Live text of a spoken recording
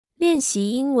练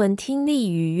习英文听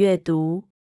力与阅读。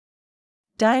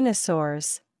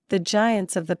Dinosaurs, the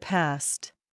giants of the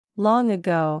past. Long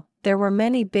ago, there were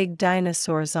many big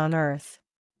dinosaurs on Earth.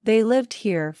 They lived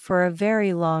here for a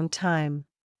very long time.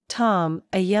 Tom,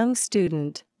 a young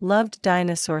student, loved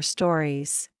dinosaur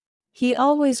stories. He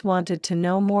always wanted to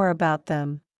know more about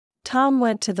them. Tom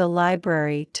went to the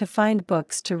library to find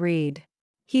books to read.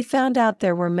 He found out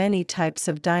there were many types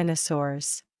of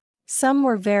dinosaurs. Some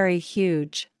were very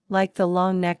huge, like the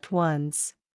long-necked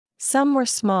ones. Some were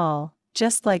small,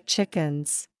 just like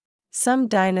chickens. Some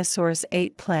dinosaurs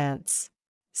ate plants.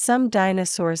 Some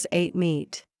dinosaurs ate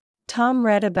meat. Tom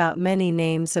read about many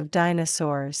names of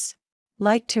dinosaurs,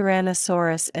 like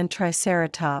Tyrannosaurus and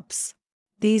Triceratops.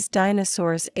 These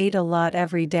dinosaurs ate a lot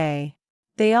every day.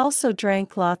 They also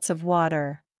drank lots of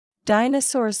water.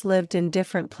 Dinosaurs lived in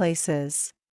different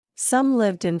places. Some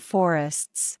lived in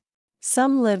forests.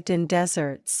 Some lived in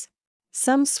deserts.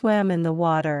 Some swam in the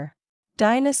water.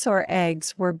 Dinosaur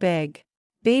eggs were big.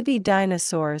 Baby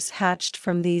dinosaurs hatched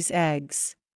from these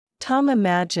eggs. Tom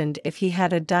imagined if he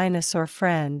had a dinosaur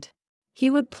friend. He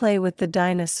would play with the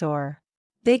dinosaur.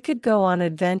 They could go on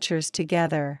adventures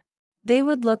together. They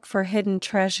would look for hidden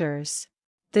treasures.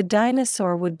 The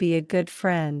dinosaur would be a good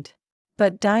friend.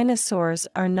 But dinosaurs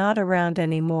are not around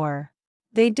anymore.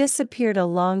 They disappeared a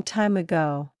long time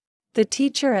ago. The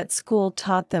teacher at school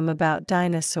taught them about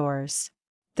dinosaurs.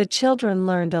 The children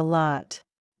learned a lot.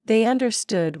 They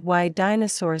understood why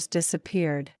dinosaurs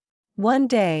disappeared. One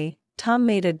day, Tom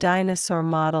made a dinosaur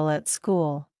model at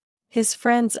school. His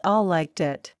friends all liked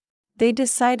it. They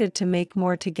decided to make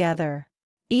more together.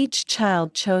 Each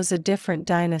child chose a different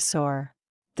dinosaur.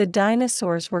 The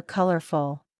dinosaurs were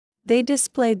colorful. They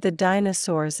displayed the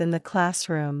dinosaurs in the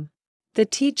classroom. The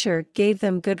teacher gave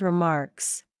them good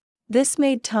remarks. This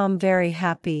made Tom very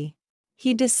happy.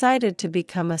 He decided to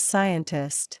become a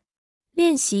scientist.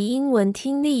 练习英文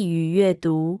听力与阅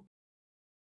读。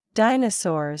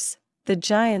Dinosaurs, the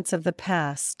giants of the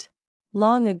past.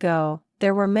 Long ago,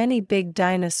 there were many big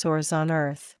dinosaurs on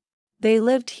Earth. They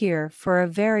lived here for a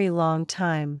very long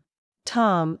time.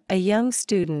 Tom, a young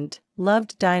student,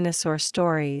 loved dinosaur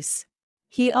stories.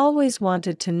 He always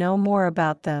wanted to know more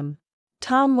about them.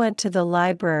 Tom went to the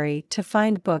library to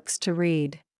find books to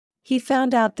read. He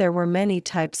found out there were many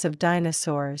types of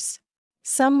dinosaurs.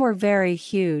 Some were very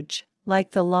huge,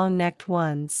 like the long-necked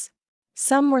ones.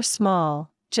 Some were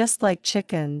small, just like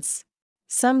chickens.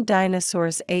 Some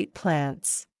dinosaurs ate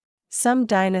plants. Some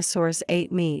dinosaurs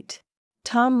ate meat.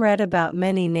 Tom read about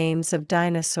many names of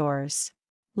dinosaurs,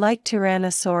 like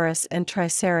Tyrannosaurus and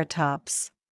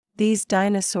Triceratops. These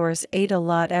dinosaurs ate a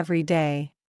lot every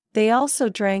day. They also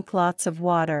drank lots of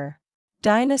water.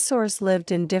 Dinosaurs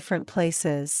lived in different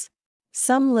places.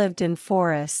 Some lived in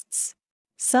forests.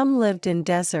 Some lived in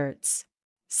deserts.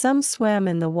 Some swam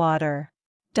in the water.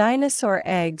 Dinosaur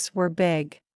eggs were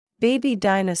big. Baby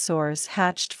dinosaurs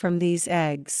hatched from these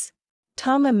eggs.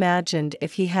 Tom imagined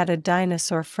if he had a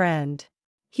dinosaur friend.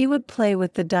 He would play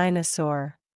with the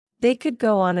dinosaur. They could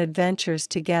go on adventures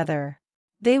together.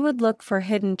 They would look for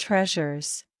hidden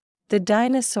treasures. The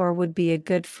dinosaur would be a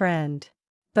good friend.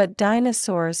 But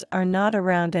dinosaurs are not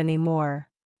around anymore.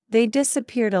 They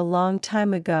disappeared a long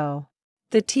time ago.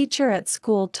 The teacher at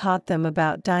school taught them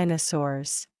about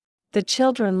dinosaurs. The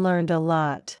children learned a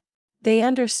lot. They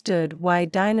understood why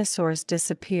dinosaurs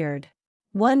disappeared.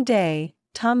 One day,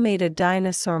 Tom made a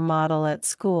dinosaur model at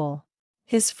school.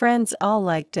 His friends all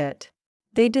liked it.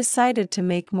 They decided to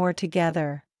make more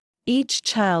together. Each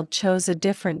child chose a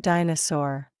different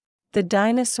dinosaur. The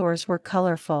dinosaurs were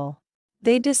colorful.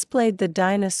 They displayed the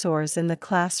dinosaurs in the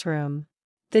classroom.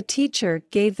 The teacher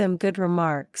gave them good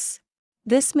remarks.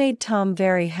 This made Tom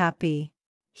very happy.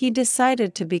 He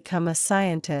decided to become a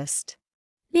scientist.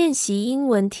 练习英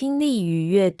文听力与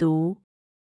阅读。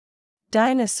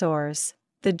Dinosaurs,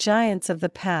 the giants of the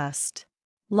past.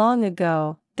 Long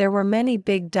ago, there were many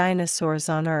big dinosaurs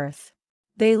on Earth.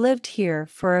 They lived here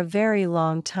for a very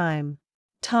long time.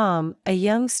 Tom, a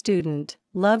young student,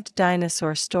 loved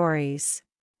dinosaur stories.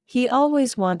 He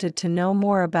always wanted to know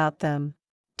more about them.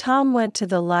 Tom went to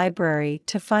the library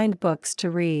to find books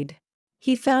to read.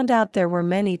 He found out there were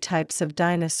many types of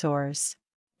dinosaurs.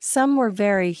 Some were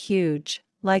very huge,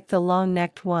 like the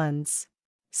long-necked ones.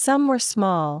 Some were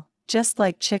small, just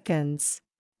like chickens.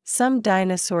 Some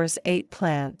dinosaurs ate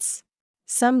plants.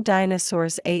 Some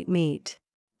dinosaurs ate meat.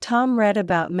 Tom read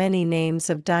about many names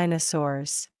of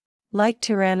dinosaurs, like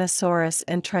Tyrannosaurus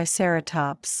and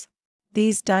Triceratops.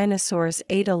 These dinosaurs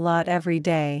ate a lot every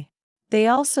day. They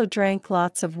also drank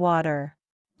lots of water.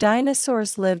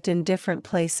 Dinosaurs lived in different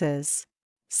places.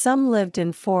 Some lived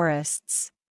in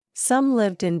forests. Some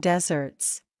lived in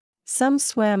deserts. Some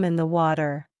swam in the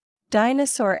water.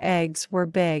 Dinosaur eggs were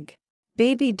big.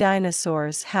 Baby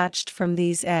dinosaurs hatched from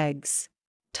these eggs.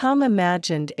 Tom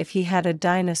imagined if he had a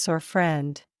dinosaur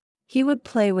friend. He would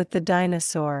play with the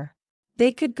dinosaur.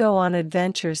 They could go on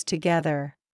adventures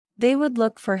together. They would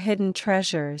look for hidden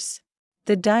treasures.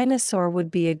 The dinosaur would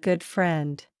be a good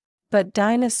friend. But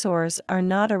dinosaurs are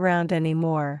not around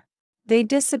anymore. They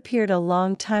disappeared a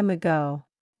long time ago.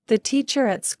 The teacher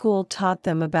at school taught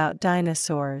them about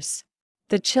dinosaurs.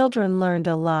 The children learned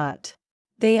a lot.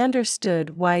 They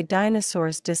understood why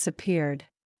dinosaurs disappeared.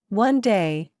 One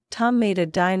day, Tom made a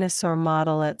dinosaur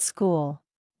model at school.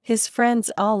 His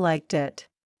friends all liked it.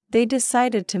 They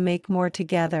decided to make more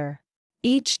together.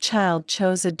 Each child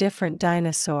chose a different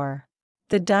dinosaur.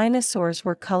 The dinosaurs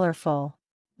were colorful.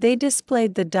 They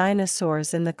displayed the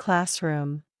dinosaurs in the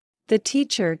classroom. The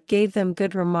teacher gave them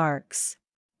good remarks.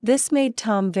 This made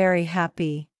Tom very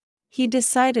happy. He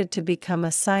decided to become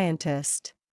a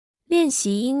scientist. 练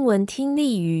习英文听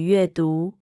力与阅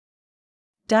读。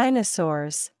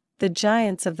Dinosaurs, the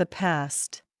giants of the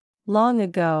past. Long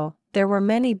ago, there were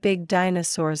many big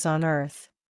dinosaurs on Earth.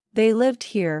 They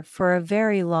lived here for a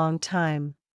very long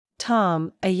time.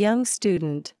 Tom, a young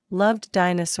student, loved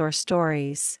dinosaur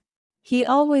stories. He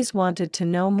always wanted to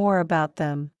know more about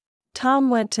them.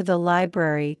 Tom went to the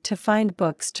library to find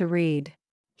books to read.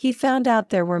 He found out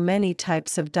there were many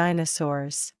types of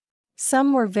dinosaurs.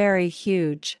 Some were very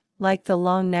huge, like the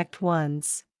long-necked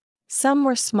ones. Some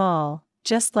were small,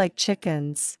 just like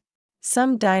chickens.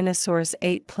 Some dinosaurs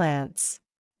ate plants.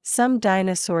 Some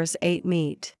dinosaurs ate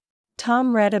meat.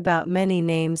 Tom read about many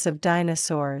names of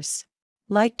dinosaurs,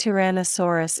 like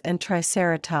Tyrannosaurus and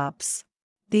Triceratops.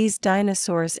 These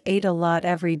dinosaurs ate a lot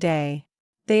every day.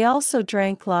 They also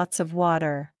drank lots of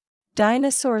water.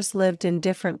 Dinosaurs lived in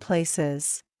different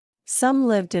places. Some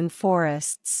lived in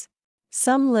forests.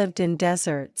 Some lived in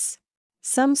deserts.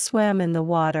 Some swam in the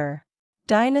water.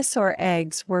 Dinosaur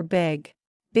eggs were big.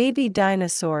 Baby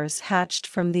dinosaurs hatched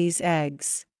from these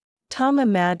eggs. Tom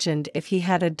imagined if he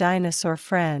had a dinosaur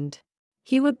friend.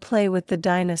 He would play with the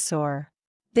dinosaur.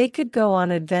 They could go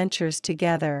on adventures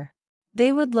together.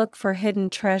 They would look for hidden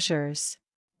treasures.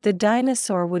 The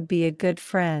dinosaur would be a good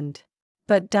friend.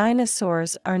 But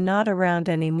dinosaurs are not around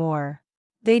anymore.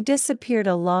 They disappeared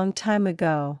a long time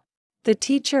ago. The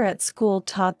teacher at school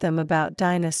taught them about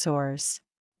dinosaurs.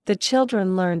 The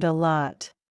children learned a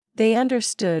lot. They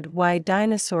understood why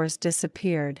dinosaurs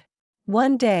disappeared.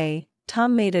 One day,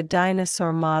 Tom made a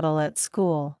dinosaur model at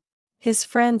school. His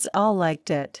friends all liked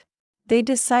it. They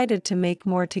decided to make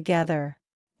more together.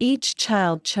 Each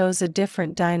child chose a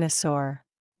different dinosaur.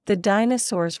 The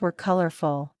dinosaurs were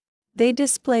colorful. They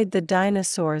displayed the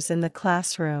dinosaurs in the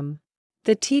classroom.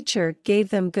 The teacher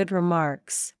gave them good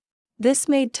remarks. This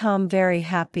made Tom very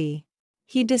happy.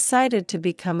 He decided to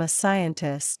become a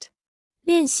scientist.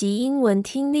 练习英文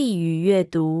听力与阅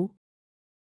读。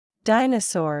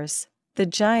Dinosaurs, the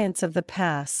giants of the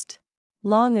past.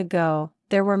 Long ago,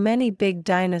 there were many big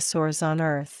dinosaurs on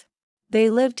Earth. They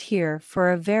lived here for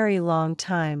a very long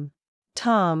time.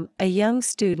 Tom, a young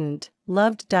student,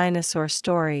 loved dinosaur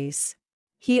stories.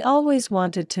 He always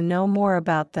wanted to know more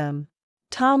about them.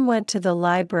 Tom went to the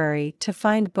library to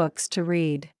find books to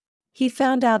read. He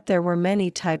found out there were many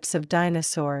types of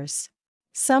dinosaurs.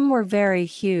 Some were very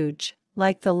huge,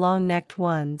 like the long-necked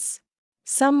ones.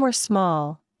 Some were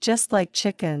small, just like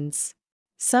chickens.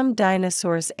 Some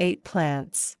dinosaurs ate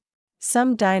plants.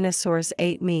 Some dinosaurs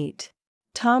ate meat.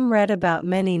 Tom read about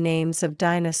many names of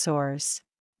dinosaurs,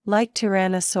 like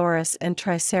Tyrannosaurus and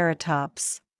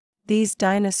Triceratops. These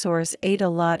dinosaurs ate a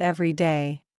lot every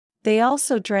day. They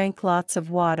also drank lots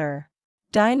of water.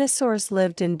 Dinosaurs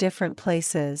lived in different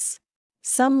places.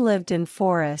 Some lived in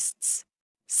forests.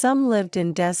 Some lived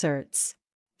in deserts.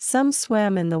 Some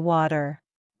swam in the water.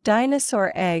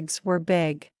 Dinosaur eggs were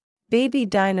big. Baby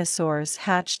dinosaurs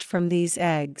hatched from these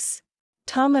eggs.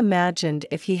 Tom imagined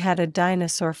if he had a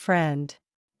dinosaur friend.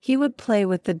 He would play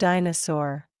with the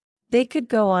dinosaur. They could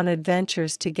go on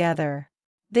adventures together.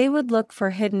 They would look for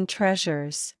hidden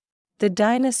treasures. The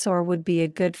dinosaur would be a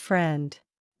good friend.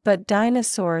 But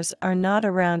dinosaurs are not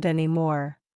around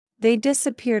anymore. They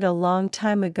disappeared a long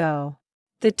time ago.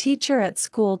 The teacher at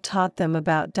school taught them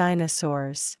about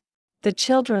dinosaurs. The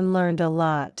children learned a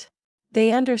lot.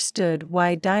 They understood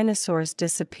why dinosaurs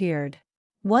disappeared.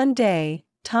 One day,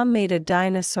 Tom made a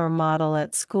dinosaur model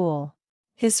at school.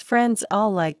 His friends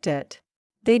all liked it.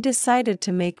 They decided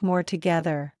to make more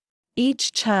together.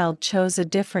 Each child chose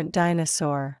a different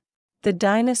dinosaur. The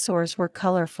dinosaurs were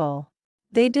colorful.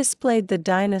 They displayed the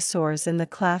dinosaurs in the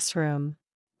classroom.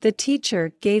 The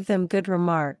teacher gave them good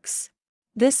remarks.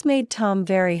 This made Tom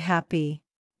very happy.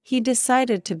 He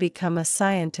decided to become a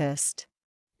scientist.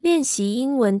 练习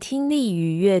英文听力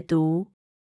与阅读。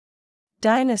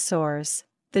Dinosaurs,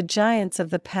 the giants of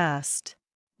the past.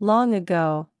 Long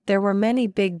ago, there were many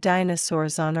big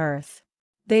dinosaurs on Earth.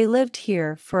 They lived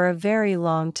here for a very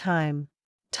long time.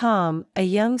 Tom, a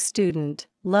young student,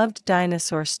 loved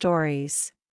dinosaur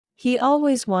stories. He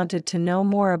always wanted to know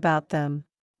more about them.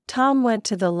 Tom went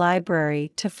to the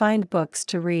library to find books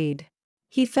to read.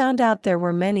 He found out there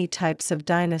were many types of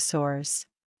dinosaurs.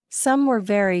 Some were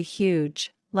very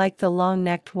huge, like the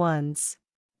long-necked ones.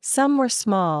 Some were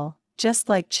small, just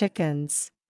like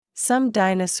chickens. Some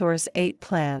dinosaurs ate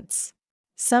plants.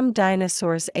 Some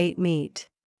dinosaurs ate meat.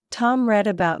 Tom read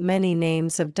about many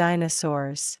names of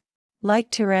dinosaurs, like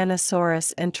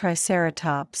Tyrannosaurus and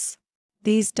Triceratops.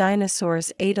 These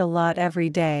dinosaurs ate a lot every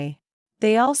day.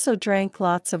 They also drank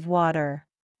lots of water.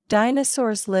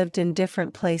 Dinosaurs lived in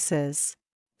different places.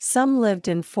 Some lived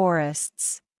in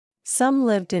forests. Some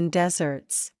lived in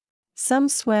deserts. Some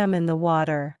swam in the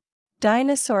water.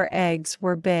 Dinosaur eggs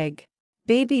were big.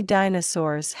 Baby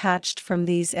dinosaurs hatched from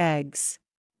these eggs.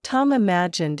 Tom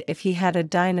imagined if he had a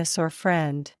dinosaur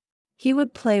friend. He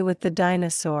would play with the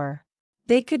dinosaur.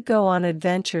 They could go on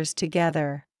adventures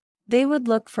together. They would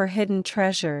look for hidden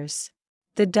treasures.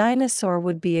 The dinosaur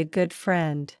would be a good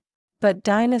friend. But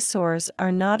dinosaurs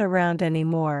are not around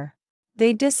anymore.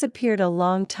 They disappeared a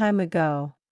long time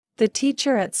ago. The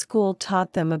teacher at school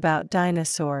taught them about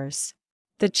dinosaurs.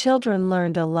 The children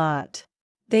learned a lot.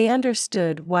 They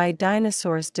understood why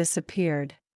dinosaurs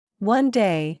disappeared. One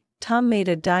day, Tom made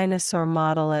a dinosaur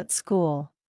model at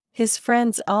school. His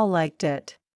friends all liked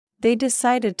it. They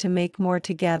decided to make more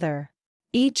together.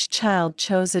 Each child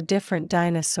chose a different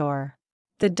dinosaur.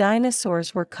 The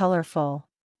dinosaurs were colorful.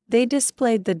 They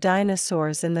displayed the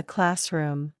dinosaurs in the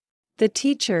classroom. The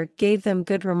teacher gave them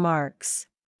good remarks.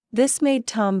 This made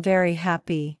Tom very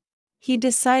happy. He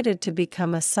decided to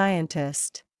become a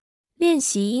scientist. 练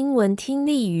习英文听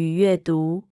力与阅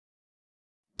读。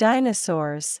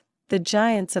Dinosaurs, the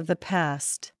giants of the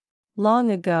past. Long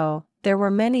ago, there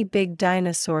were many big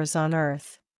dinosaurs on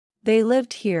Earth. They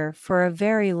lived here for a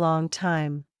very long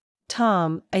time.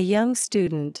 Tom, a young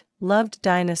student, loved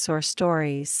dinosaur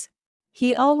stories.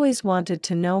 He always wanted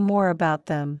to know more about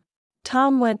them.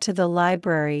 Tom went to the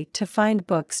library to find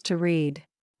books to read.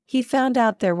 He found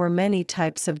out there were many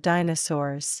types of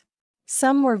dinosaurs.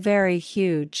 Some were very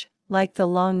huge, like the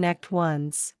long-necked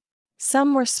ones.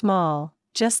 Some were small,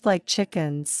 just like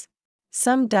chickens.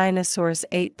 Some dinosaurs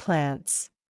ate plants.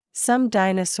 Some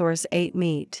dinosaurs ate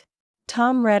meat.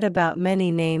 Tom read about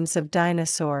many names of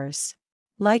dinosaurs,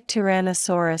 like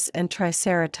Tyrannosaurus and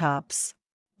Triceratops.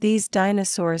 These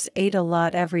dinosaurs ate a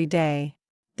lot every day.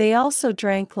 They also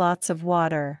drank lots of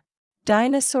water.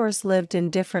 Dinosaurs lived in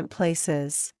different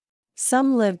places.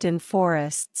 Some lived in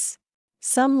forests.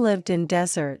 Some lived in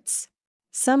deserts.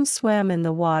 Some swam in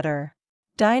the water.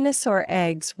 Dinosaur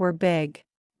eggs were big.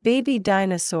 Baby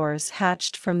dinosaurs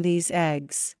hatched from these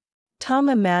eggs. Tom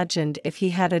imagined if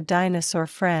he had a dinosaur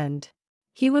friend.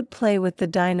 He would play with the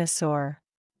dinosaur.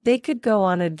 They could go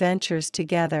on adventures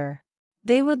together.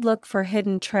 They would look for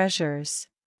hidden treasures.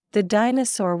 The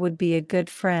dinosaur would be a good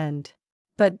friend.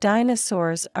 But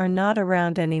dinosaurs are not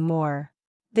around anymore.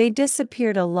 They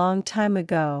disappeared a long time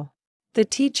ago. The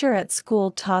teacher at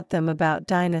school taught them about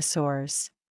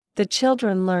dinosaurs. The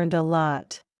children learned a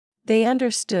lot. They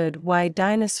understood why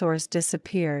dinosaurs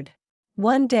disappeared.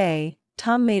 One day,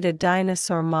 Tom made a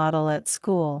dinosaur model at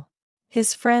school.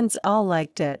 His friends all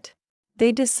liked it.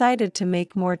 They decided to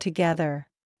make more together.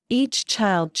 Each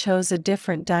child chose a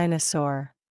different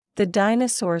dinosaur. The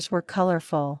dinosaurs were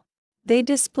colorful. They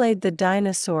displayed the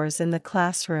dinosaurs in the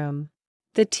classroom.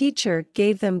 The teacher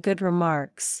gave them good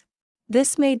remarks.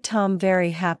 This made Tom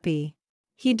very happy.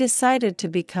 He decided to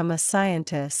become a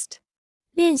scientist.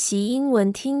 练习英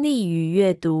文听力与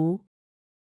阅读。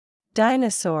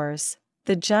Dinosaurs,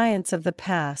 the giants of the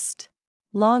past.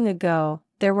 Long ago,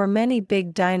 there were many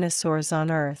big dinosaurs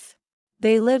on Earth.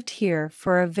 They lived here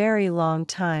for a very long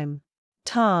time.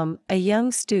 Tom, a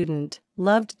young student,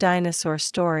 loved dinosaur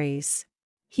stories.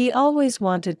 He always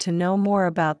wanted to know more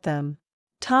about them.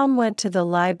 Tom went to the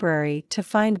library to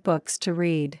find books to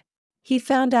read. He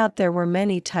found out there were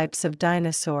many types of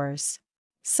dinosaurs.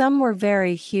 Some were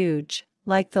very huge,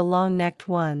 like the long-necked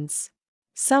ones.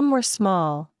 Some were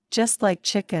small, just like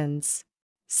chickens.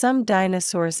 Some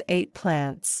dinosaurs ate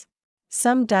plants.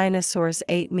 Some dinosaurs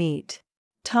ate meat.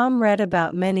 Tom read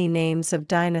about many names of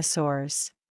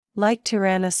dinosaurs, like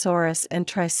Tyrannosaurus and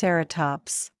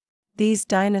Triceratops. These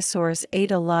dinosaurs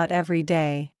ate a lot every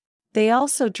day. They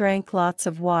also drank lots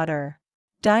of water.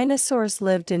 Dinosaurs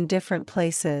lived in different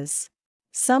places.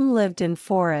 Some lived in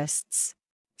forests.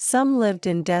 Some lived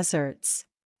in deserts.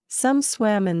 Some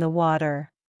swam in the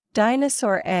water.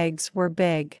 Dinosaur eggs were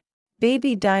big.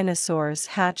 Baby dinosaurs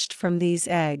hatched from these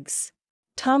eggs.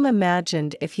 Tom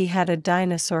imagined if he had a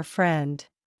dinosaur friend.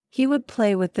 He would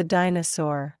play with the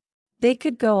dinosaur. They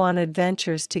could go on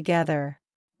adventures together.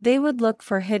 They would look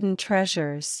for hidden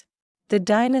treasures. The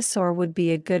dinosaur would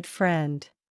be a good friend.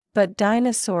 But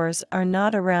dinosaurs are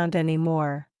not around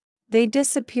anymore. They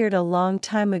disappeared a long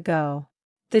time ago.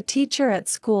 The teacher at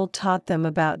school taught them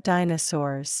about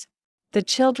dinosaurs. The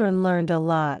children learned a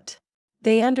lot.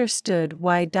 They understood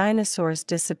why dinosaurs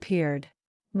disappeared.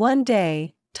 One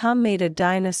day, Tom made a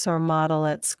dinosaur model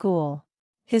at school.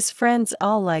 His friends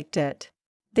all liked it.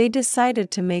 They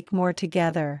decided to make more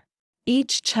together.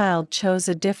 Each child chose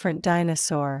a different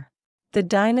dinosaur. The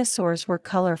dinosaurs were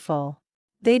colorful.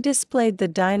 They displayed the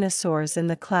dinosaurs in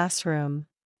the classroom.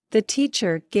 The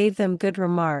teacher gave them good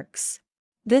remarks.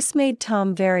 This made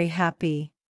Tom very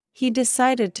happy. He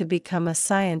decided to become a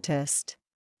scientist.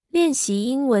 练习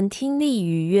英文听力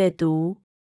与阅读。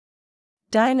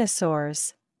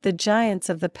Dinosaurs, the giants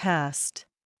of the past.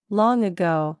 Long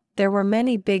ago, there were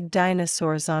many big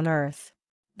dinosaurs on Earth.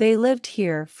 They lived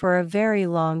here for a very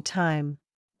long time.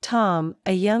 Tom,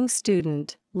 a young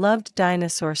student, loved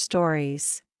dinosaur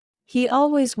stories. He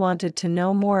always wanted to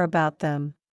know more about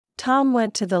them. Tom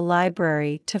went to the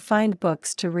library to find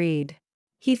books to read.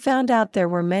 He found out there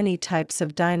were many types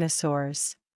of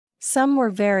dinosaurs. Some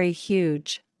were very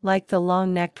huge, like the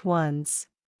long-necked ones.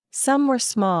 Some were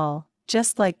small,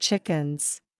 just like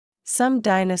chickens. Some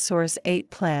dinosaurs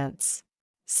ate plants.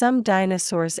 Some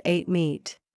dinosaurs ate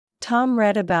meat. Tom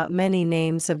read about many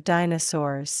names of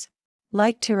dinosaurs.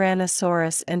 Like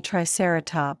Tyrannosaurus and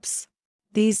Triceratops.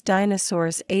 These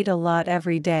dinosaurs ate a lot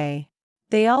every day.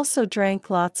 They also drank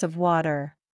lots of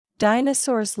water.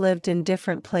 Dinosaurs lived in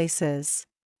different places.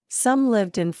 Some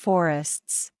lived in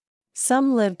forests.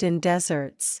 Some lived in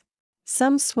deserts.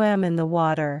 Some swam in the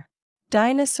water.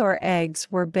 Dinosaur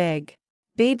eggs were big.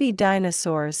 Baby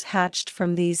dinosaurs hatched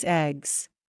from these eggs.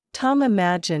 Tom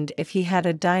imagined if he had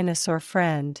a dinosaur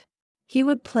friend. He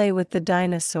would play with the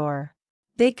dinosaur.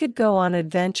 They could go on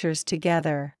adventures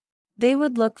together. They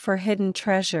would look for hidden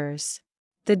treasures.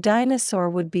 The dinosaur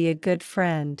would be a good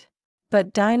friend.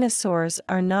 But dinosaurs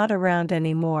are not around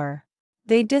anymore.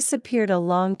 They disappeared a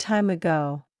long time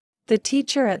ago. The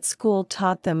teacher at school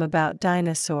taught them about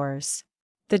dinosaurs.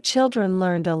 The children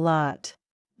learned a lot.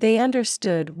 They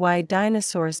understood why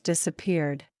dinosaurs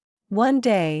disappeared. One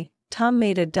day, Tom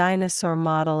made a dinosaur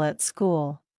model at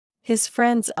school. His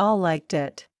friends all liked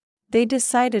it. They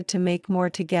decided to make more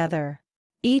together.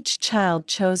 Each child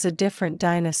chose a different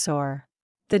dinosaur.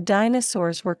 The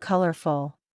dinosaurs were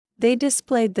colorful. They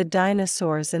displayed the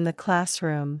dinosaurs in the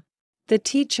classroom. The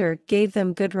teacher gave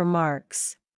them good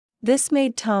remarks. This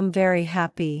made Tom very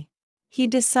happy. He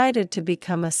decided to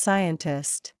become a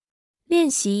scientist. 练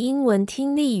习英文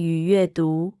听力与阅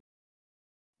读。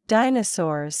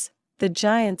Dinosaurs, the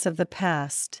giants of the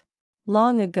past.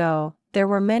 Long ago, there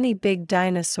were many big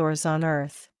dinosaurs on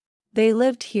Earth. They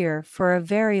lived here for a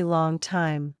very long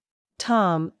time.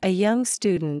 Tom, a young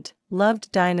student, loved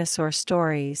dinosaur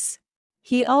stories.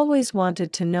 He always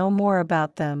wanted to know more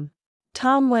about them.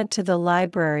 Tom went to the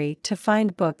library to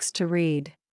find books to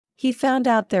read. He found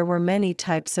out there were many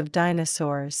types of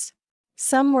dinosaurs.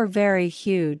 Some were very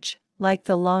huge, like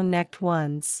the long-necked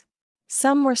ones.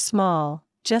 Some were small,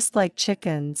 just like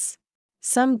chickens.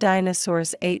 Some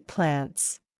dinosaurs ate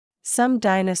plants. Some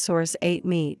dinosaurs ate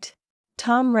meat.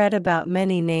 Tom read about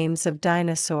many names of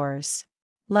dinosaurs.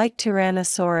 Like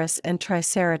Tyrannosaurus and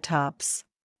Triceratops.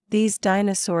 These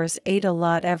dinosaurs ate a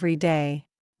lot every day.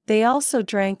 They also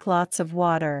drank lots of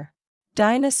water.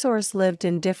 Dinosaurs lived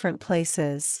in different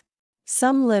places.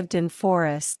 Some lived in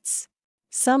forests.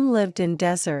 Some lived in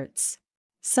deserts.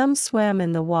 Some swam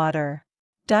in the water.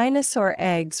 Dinosaur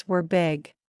eggs were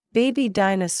big. Baby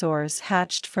dinosaurs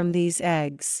hatched from these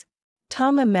eggs.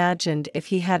 Tom imagined if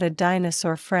he had a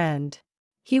dinosaur friend.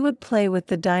 He would play with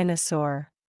the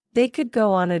dinosaur. They could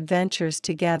go on adventures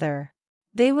together.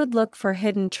 They would look for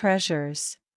hidden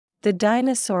treasures. The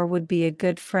dinosaur would be a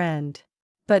good friend.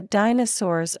 But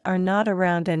dinosaurs are not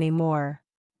around anymore.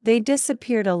 They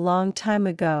disappeared a long time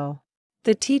ago.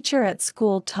 The teacher at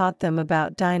school taught them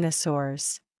about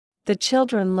dinosaurs. The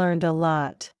children learned a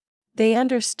lot. They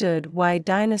understood why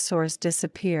dinosaurs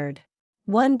disappeared.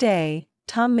 One day,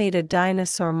 Tom made a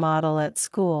dinosaur model at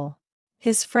school.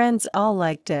 His friends all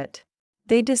liked it.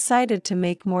 They decided to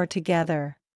make more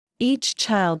together. Each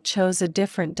child chose a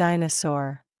different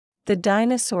dinosaur. The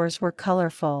dinosaurs were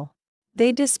colorful.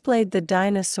 They displayed the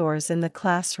dinosaurs in the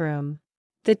classroom.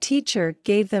 The teacher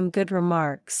gave them good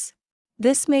remarks.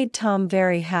 This made Tom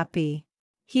very happy.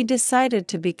 He decided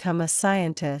to become a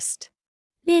scientist.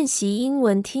 练习英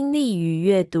文听力与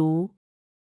阅读。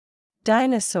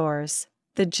Dinosaurs,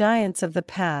 the giants of the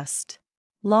past.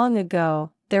 Long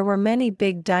ago, there were many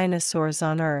big dinosaurs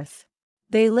on Earth.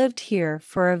 They lived here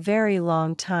for a very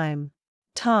long time.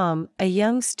 Tom, a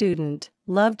young student,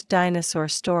 loved dinosaur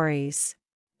stories.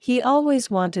 He always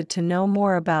wanted to know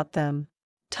more about them.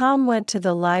 Tom went to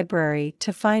the library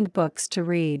to find books to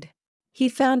read. He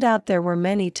found out there were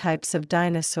many types of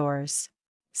dinosaurs.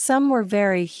 Some were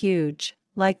very huge,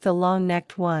 like the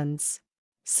long-necked ones.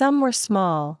 Some were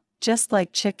small, just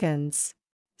like chickens.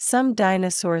 Some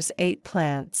dinosaurs ate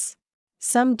plants.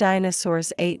 Some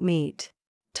dinosaurs ate meat.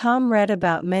 Tom read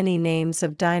about many names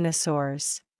of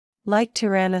dinosaurs, like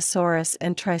Tyrannosaurus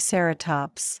and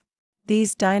Triceratops.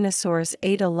 These dinosaurs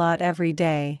ate a lot every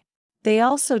day. They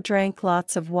also drank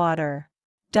lots of water.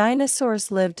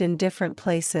 Dinosaurs lived in different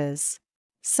places.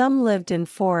 Some lived in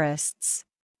forests.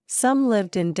 Some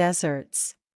lived in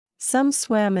deserts. Some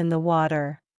swam in the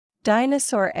water.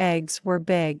 Dinosaur eggs were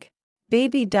big.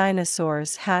 Baby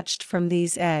dinosaurs hatched from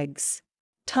these eggs.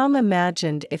 Tom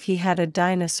imagined if he had a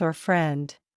dinosaur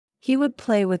friend. He would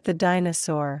play with the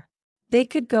dinosaur. They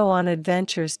could go on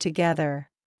adventures together.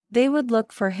 They would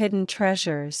look for hidden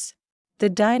treasures. The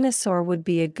dinosaur would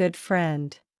be a good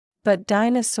friend. But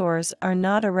dinosaurs are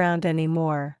not around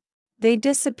anymore. They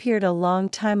disappeared a long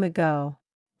time ago.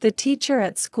 The teacher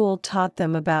at school taught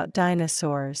them about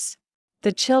dinosaurs.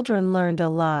 The children learned a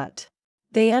lot.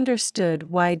 They understood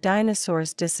why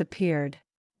dinosaurs disappeared.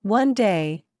 One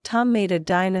day, Tom made a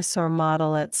dinosaur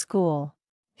model at school.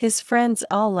 His friends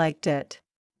all liked it.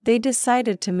 They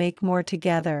decided to make more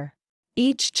together.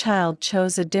 Each child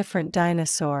chose a different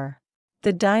dinosaur.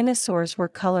 The dinosaurs were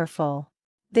colorful.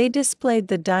 They displayed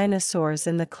the dinosaurs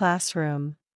in the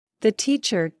classroom. The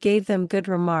teacher gave them good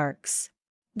remarks.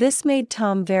 This made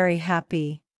Tom very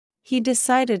happy. He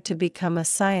decided to become a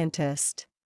scientist.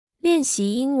 练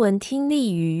习英文听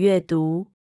力与阅读。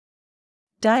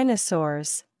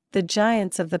Dinosaurs, the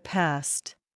giants of the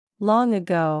past. Long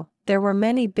ago, there were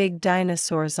many big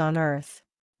dinosaurs on Earth.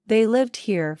 They lived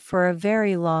here for a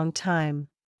very long time.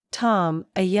 Tom,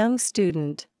 a young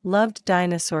student, loved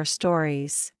dinosaur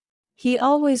stories. He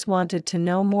always wanted to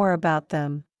know more about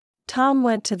them. Tom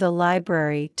went to the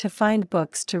library to find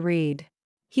books to read.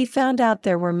 He found out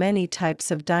there were many types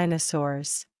of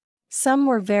dinosaurs. Some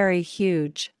were very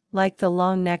huge, like the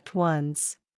long-necked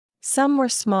ones. Some were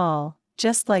small,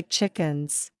 just like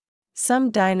chickens.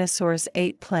 Some dinosaurs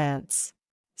ate plants.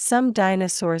 Some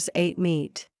dinosaurs ate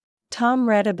meat. Tom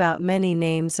read about many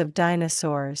names of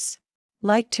dinosaurs,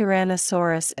 like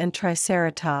Tyrannosaurus and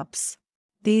Triceratops.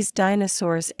 These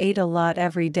dinosaurs ate a lot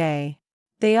every day.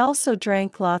 They also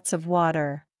drank lots of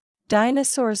water.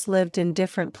 Dinosaurs lived in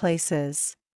different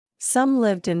places. Some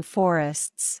lived in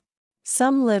forests.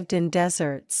 Some lived in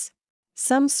deserts.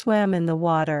 Some swam in the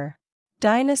water.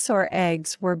 Dinosaur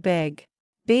eggs were big.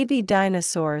 Baby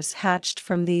dinosaurs hatched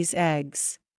from these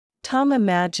eggs. Tom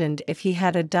imagined if he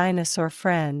had a dinosaur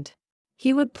friend.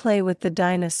 He would play with the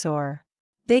dinosaur.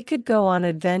 They could go on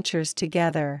adventures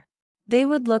together. They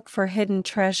would look for hidden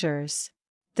treasures.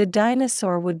 The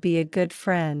dinosaur would be a good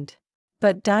friend.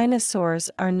 But dinosaurs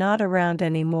are not around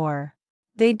anymore.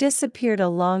 They disappeared a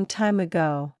long time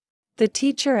ago. The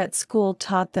teacher at school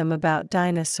taught them about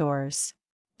dinosaurs.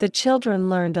 The children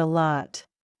learned a lot.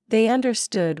 They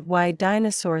understood why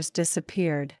dinosaurs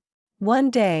disappeared. One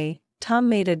day, Tom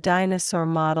made a dinosaur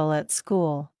model at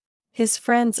school. His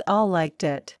friends all liked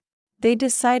it. They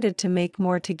decided to make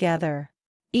more together.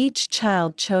 Each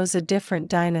child chose a different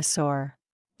dinosaur.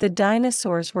 The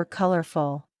dinosaurs were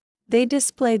colorful. They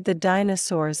displayed the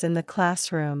dinosaurs in the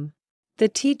classroom. The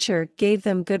teacher gave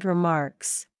them good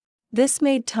remarks. This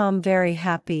made Tom very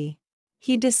happy.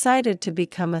 He decided to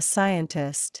become a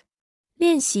scientist.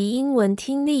 练习英文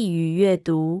听力与阅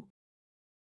读。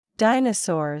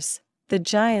Dinosaurs, the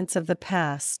giants of the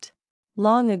past.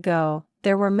 Long ago,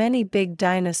 there were many big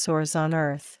dinosaurs on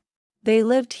Earth. They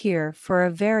lived here for a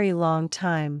very long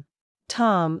time.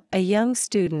 Tom, a young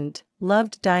student,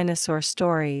 loved dinosaur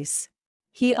stories.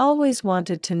 He always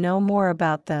wanted to know more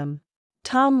about them.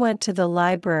 Tom went to the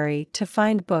library to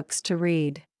find books to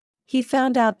read. He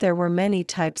found out there were many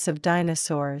types of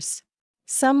dinosaurs.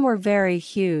 Some were very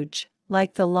huge,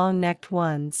 like the long-necked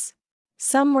ones.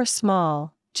 Some were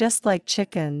small, just like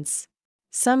chickens.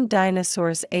 Some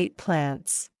dinosaurs ate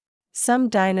plants. Some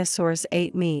dinosaurs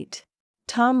ate meat.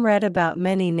 Tom read about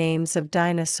many names of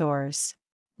dinosaurs,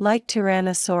 like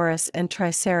Tyrannosaurus and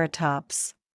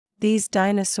Triceratops. These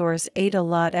dinosaurs ate a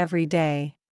lot every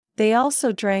day. They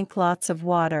also drank lots of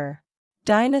water.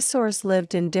 Dinosaurs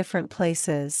lived in different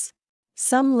places.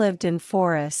 Some lived in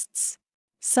forests.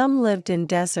 Some lived in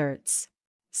deserts.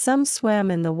 Some swam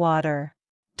in the water.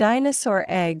 Dinosaur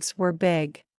eggs were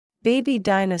big. Baby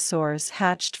dinosaurs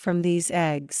hatched from these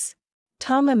eggs.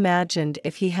 Tom imagined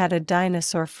if he had a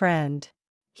dinosaur friend.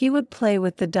 He would play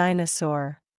with the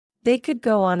dinosaur. They could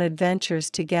go on adventures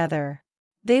together.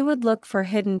 They would look for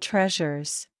hidden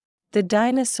treasures. The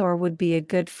dinosaur would be a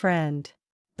good friend.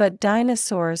 But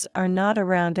dinosaurs are not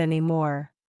around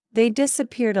anymore. They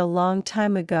disappeared a long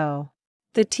time ago.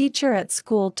 The teacher at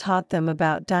school taught them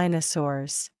about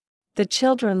dinosaurs. The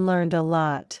children learned a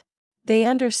lot. They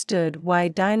understood why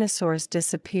dinosaurs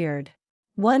disappeared.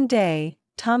 One day,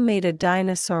 Tom made a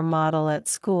dinosaur model at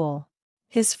school.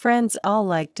 His friends all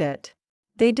liked it.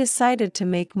 They decided to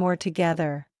make more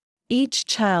together. Each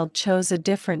child chose a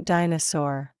different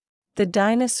dinosaur. The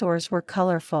dinosaurs were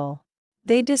colorful.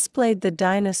 They displayed the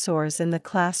dinosaurs in the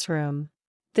classroom.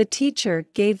 The teacher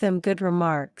gave them good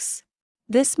remarks.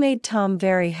 This made Tom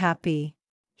very happy.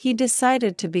 He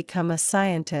decided to become a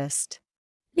scientist.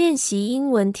 练习英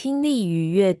文听力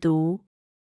与阅读。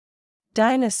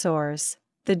Dinosaurs,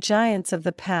 the giants of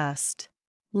the past.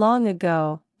 Long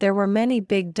ago, there were many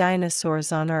big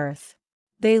dinosaurs on Earth.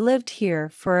 They lived here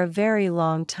for a very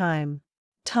long time.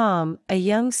 Tom, a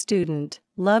young student,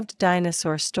 loved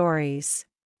dinosaur stories.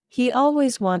 He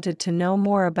always wanted to know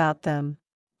more about them.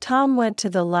 Tom went to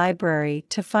the library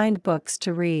to find books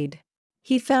to read.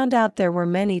 He found out there were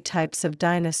many types of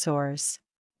dinosaurs.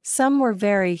 Some were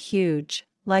very huge,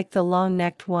 like the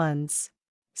long-necked ones.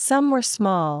 Some were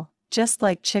small, just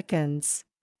like chickens.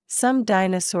 Some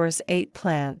dinosaurs ate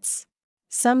plants.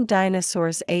 Some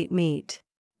dinosaurs ate meat.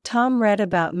 Tom read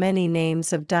about many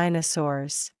names of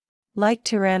dinosaurs. Like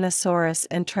Tyrannosaurus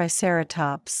and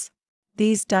Triceratops.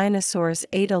 These dinosaurs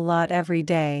ate a lot every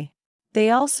day. They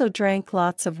also drank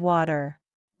lots of water.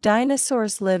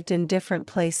 Dinosaurs lived in different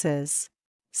places.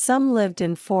 Some lived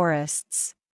in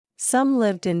forests. Some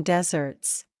lived in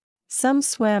deserts. Some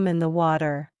swam in the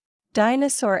water.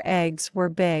 Dinosaur eggs were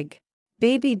big.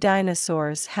 Baby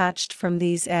dinosaurs hatched from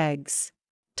these eggs.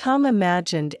 Tom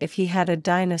imagined if he had a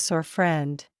dinosaur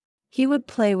friend. He would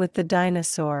play with the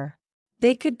dinosaur.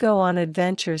 They could go on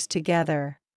adventures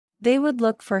together. They would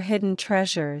look for hidden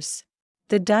treasures.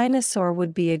 The dinosaur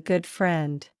would be a good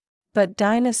friend. But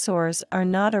dinosaurs are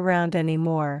not around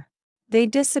anymore. They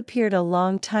disappeared a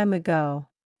long time ago.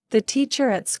 The teacher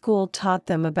at school taught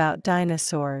them about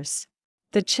dinosaurs.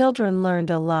 The children learned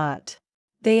a lot.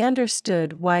 They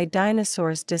understood why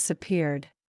dinosaurs disappeared.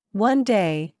 One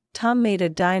day, Tom made a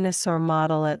dinosaur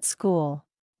model at school.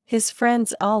 His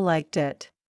friends all liked it.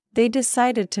 They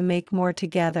decided to make more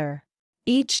together.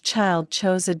 Each child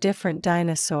chose a different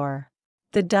dinosaur.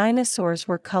 The dinosaurs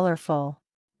were colorful.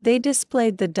 They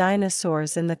displayed the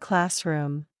dinosaurs in the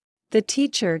classroom. The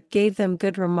teacher gave them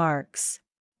good remarks.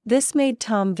 This made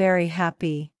Tom very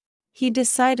happy. He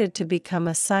decided to become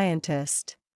a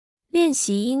scientist. 练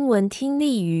习英文听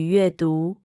力与阅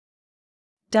读。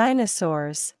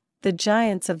Dinosaurs, the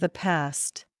giants of the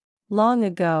past. Long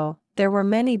ago, there were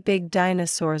many big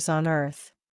dinosaurs on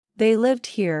Earth. They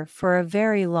lived here for a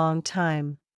very long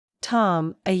time.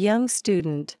 Tom, a young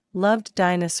student, loved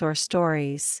dinosaur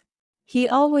stories. He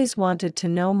always wanted to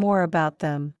know more about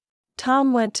them.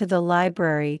 Tom went to the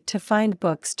library to find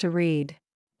books to read.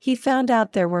 He found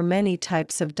out there were many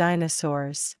types of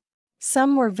dinosaurs.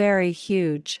 Some were very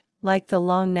huge, like the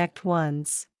long-necked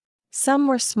ones. Some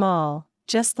were small,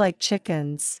 just like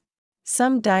chickens.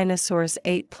 Some dinosaurs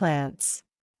ate plants.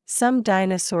 Some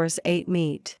dinosaurs ate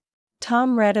meat.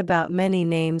 Tom read about many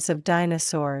names of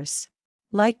dinosaurs.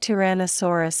 Like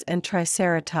Tyrannosaurus and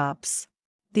Triceratops.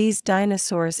 These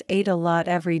dinosaurs ate a lot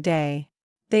every day.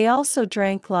 They also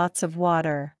drank lots of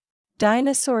water.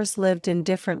 Dinosaurs lived in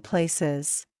different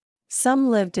places. Some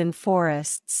lived in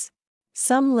forests.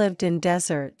 Some lived in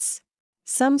deserts.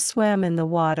 Some swam in the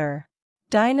water.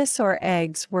 Dinosaur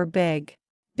eggs were big.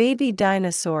 Baby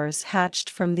dinosaurs hatched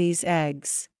from these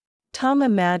eggs. Tom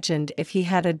imagined if he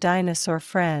had a dinosaur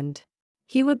friend.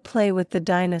 He would play with the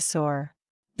dinosaur.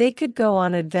 They could go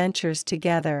on adventures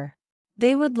together.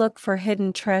 They would look for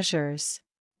hidden treasures.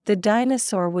 The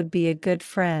dinosaur would be a good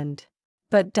friend.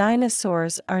 But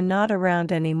dinosaurs are not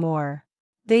around anymore.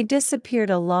 They disappeared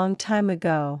a long time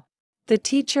ago. The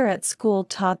teacher at school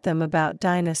taught them about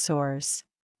dinosaurs.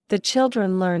 The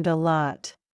children learned a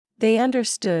lot. They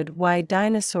understood why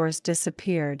dinosaurs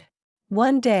disappeared.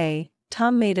 One day,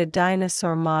 Tom made a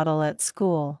dinosaur model at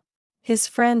school. His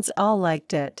friends all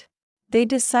liked it. They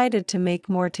decided to make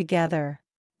more together.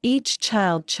 Each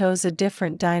child chose a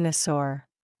different dinosaur.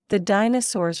 The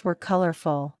dinosaurs were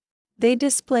colorful. They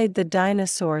displayed the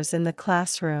dinosaurs in the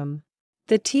classroom.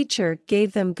 The teacher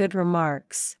gave them good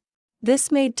remarks.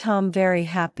 This made Tom very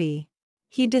happy.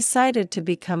 He decided to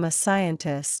become a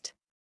scientist.